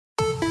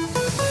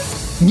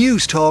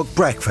News Talk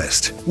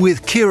Breakfast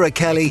with Ciara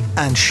Kelly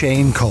and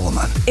Shane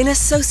Coleman. In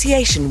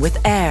association with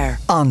AIR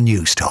on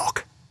News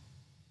Talk.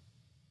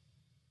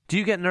 Do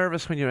you get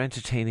nervous when you're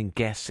entertaining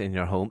guests in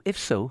your home? If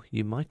so,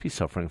 you might be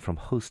suffering from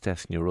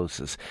hostess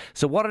neurosis.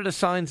 So what are the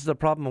signs of the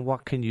problem and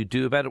what can you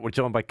do about it? We're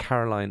joined by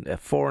Caroline, a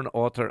foreign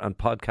author and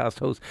podcast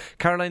host.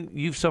 Caroline,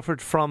 you've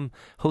suffered from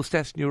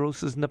hostess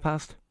neurosis in the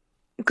past?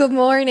 Good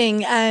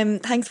morning.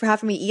 Thanks for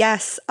having me.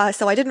 Yes.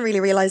 So I didn't really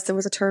realise there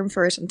was a term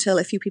for it until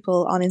a few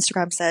people on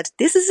Instagram said,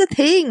 this is a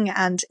thing.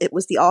 And it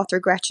was the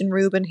author Gretchen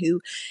Rubin who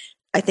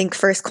I think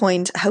first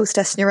coined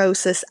hostess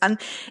neurosis.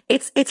 And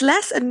it's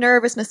less a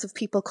nervousness of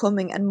people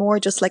coming and more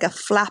just like a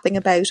flapping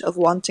about of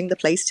wanting the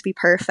place to be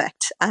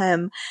perfect.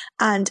 And,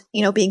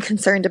 you know, being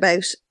concerned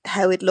about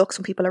how it looks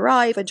when people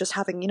arrive and just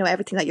having, you know,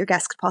 everything that your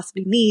guests could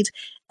possibly need.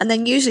 And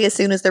then usually as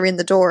soon as they're in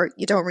the door,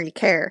 you don't really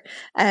care.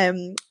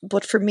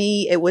 But for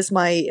me, it was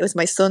my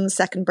son's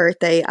second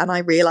birthday and I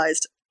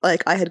realised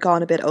like I had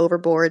gone a bit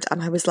overboard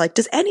and I was like,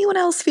 does anyone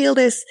else feel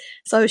this?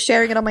 So I was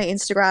sharing it on my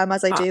Instagram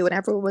as I do and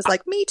everyone was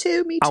like, me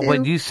too. And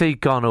when you say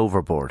gone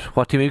overboard,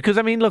 what do you mean? Because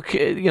I mean, look,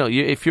 you know,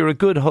 if you're a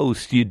good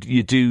host, you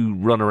do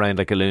run around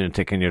like a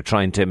lunatic and you're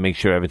trying to make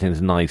sure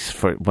everything's nice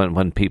for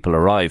when people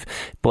arrive.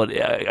 But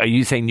are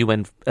you saying you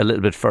went a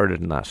little bit further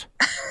than that?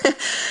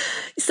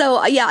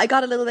 So yeah, I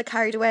got a little bit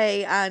carried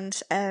away and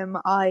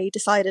I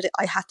decided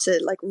I had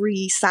to like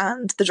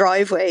re-sand the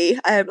driveway.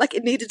 Like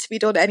it needed to be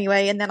done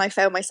anyway. And then I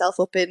found myself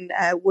up in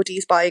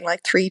Woodies buying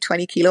like 3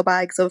 20-kilo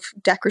bags of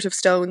decorative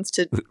stones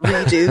to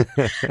redo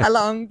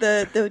along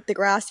the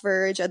grass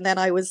verge. And then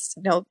I was,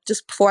 you know,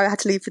 just before I had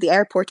to leave for the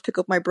airport to pick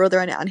up my brother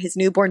and his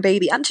newborn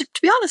baby. And to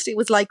be honest, it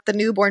was like the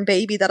newborn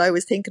baby that I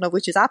was thinking of,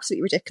 which is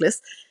absolutely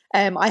ridiculous.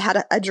 I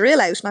had a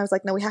drill out and I was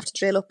like, no, we have to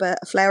drill up a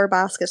flower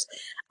basket.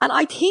 And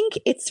I think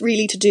it's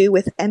really to do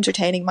with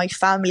entertaining my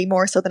family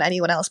more so than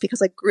anyone else, because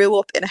I grew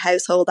up in a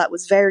household that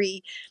was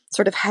very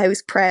sort of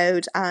house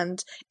proud.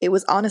 And it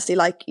was honestly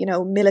like, you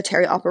know,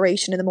 military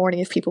operation in the morning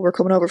if people were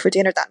coming over for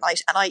dinner that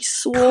night. And I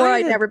swore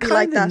I'd never be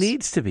like that. It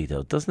needs to be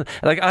though, doesn't it?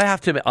 Like I have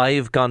to admit, I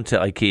have gone to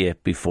IKEA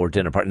before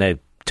dinner party. Now,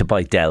 to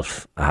buy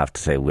Delf, I have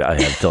to say, I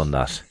have done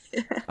that.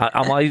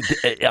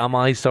 Am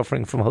I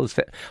suffering from host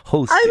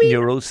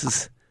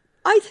neurosis?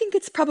 I think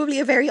it's probably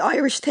a very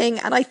Irish thing,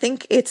 and I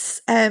think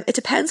it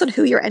depends on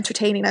who you're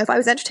entertaining. Now, if I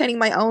was entertaining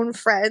my own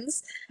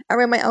friends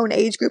around my own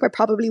age group, I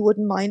probably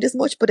wouldn't mind as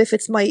much. But if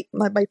it's my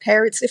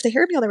parents, if they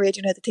hear me on the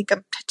radio now, they think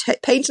I'm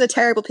painting a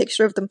terrible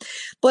picture of them.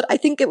 But I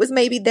think it was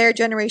maybe their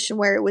generation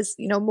where it was,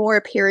 you know, more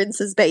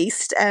appearances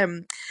based.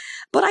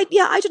 But I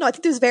don't know. I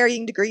think there's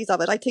varying degrees of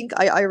it. I think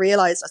I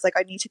realised, I was like,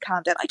 I need to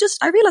calm down.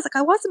 I realised like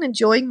I wasn't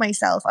enjoying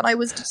myself and I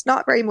was just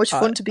not very much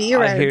fun to be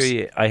around.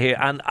 I hear.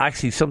 And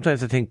actually,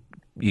 sometimes I think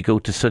you go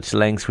to such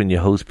lengths when you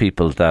host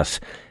people that,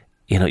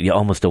 you know, you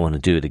almost don't want to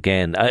do it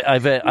again.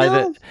 I've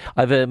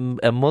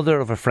a mother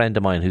of a friend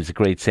of mine who's a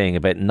great saying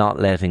about not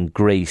letting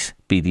great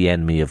be the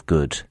enemy of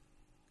good.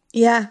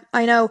 Yeah,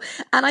 I know.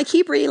 And I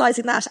keep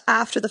realising that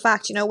after the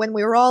fact, you know, when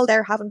we were all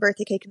there having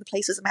birthday cake and the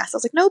place was a mess, I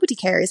was like, nobody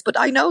cares. But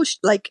I know,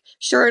 like,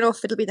 sure enough,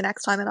 it'll be the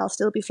next time and I'll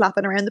still be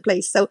flapping around the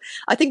place. So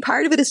I think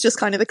part of it is just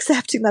kind of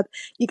accepting that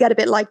you get a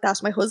bit like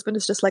that. My husband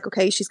is just like,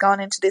 okay, she's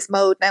gone into this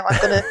mode. Now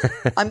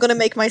I'm going to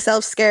make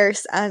myself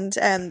scarce. And,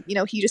 you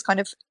know, he just kind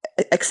of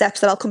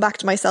accepts that I'll come back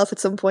to myself at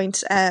some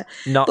point.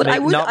 Not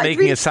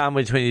making a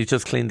sandwich when you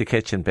just cleaned the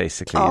kitchen,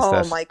 basically.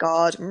 Oh my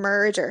God,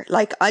 murder.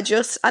 Like and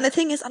the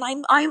thing is, and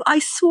I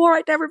swore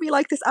I'd never be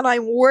like this, and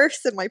I'm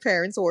worse than my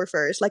parents were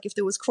first. Like if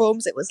there was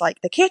crumbs, it was like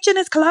the kitchen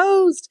is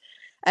closed.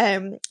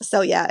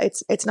 So yeah,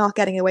 it's not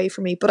getting away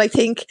from me. But I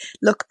think,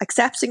 look,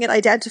 accepting it,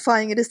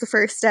 identifying it is the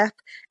first step.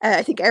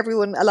 I think a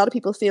lot of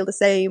people feel the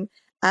same.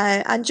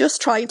 And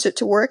just trying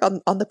to work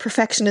on the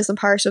perfectionism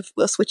part of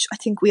us, which I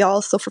think we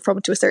all suffer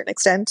from to a certain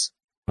extent.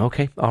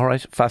 Okay, all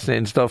right,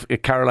 fascinating stuff.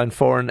 Caroline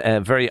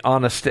Foran, very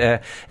honest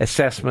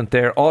assessment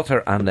there,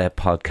 author and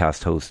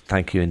podcast host.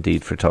 Thank you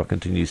indeed for talking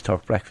to News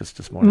Talk Breakfast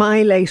this morning.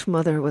 My late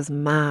mother was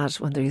mad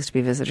when there used to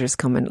be visitors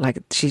coming.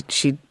 Like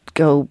she'd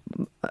go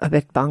a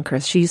bit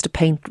bonkers. She used to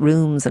paint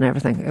rooms and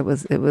everything. It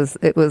was it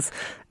was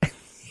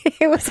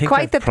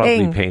quite the thing.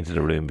 I probably painted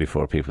a room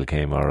before people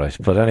came. All right,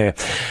 but anyway,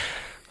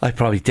 I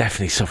probably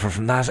definitely suffer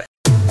from that.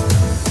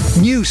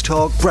 News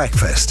Talk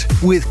Breakfast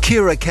with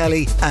Ciara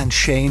Kelly and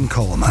Shane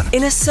Coleman.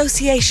 In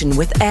association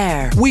with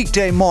AIR.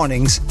 Weekday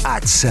mornings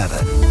at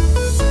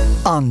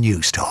 7 on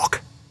News Talk.